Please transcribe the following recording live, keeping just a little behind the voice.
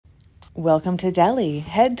Welcome to Delhi.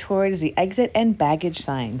 Head towards the exit and baggage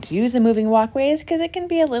signs. Use the moving walkways because it can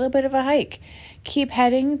be a little bit of a hike. Keep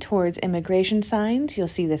heading towards immigration signs. You'll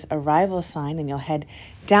see this arrival sign and you'll head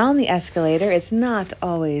down the escalator. It's not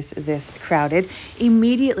always this crowded.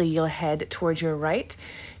 Immediately you'll head towards your right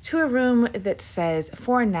to a room that says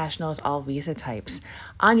foreign nationals, all visa types.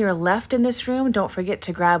 On your left in this room, don't forget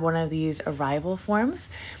to grab one of these arrival forms.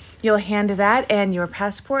 You'll hand that and your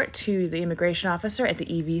passport to the immigration officer at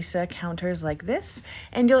the e-visa counters like this,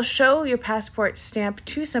 and you'll show your passport stamp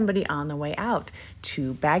to somebody on the way out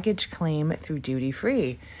to baggage claim through duty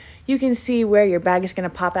free. You can see where your bag is going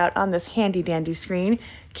to pop out on this handy dandy screen,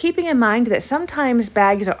 keeping in mind that sometimes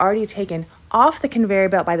bags are already taken off the conveyor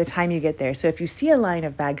belt by the time you get there. So if you see a line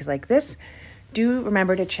of bags like this, do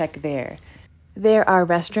remember to check there. There are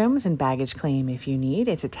restrooms and baggage claim if you need.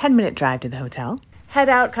 It's a 10-minute drive to the hotel. Head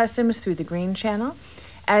out customs through the green channel.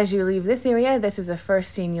 As you leave this area, this is the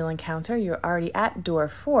first scene you'll encounter. You're already at door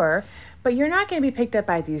 4, but you're not going to be picked up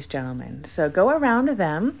by these gentlemen. So go around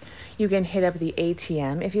them. You can hit up the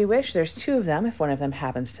ATM if you wish. There's 2 of them if one of them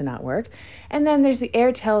happens to not work. And then there's the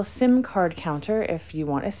Airtel SIM card counter if you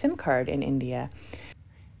want a SIM card in India.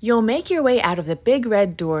 You'll make your way out of the big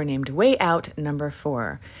red door named Way Out number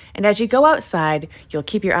 4. And as you go outside, you'll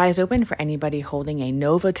keep your eyes open for anybody holding a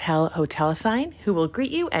Novotel hotel sign who will greet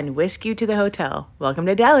you and whisk you to the hotel. Welcome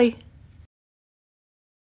to Delhi.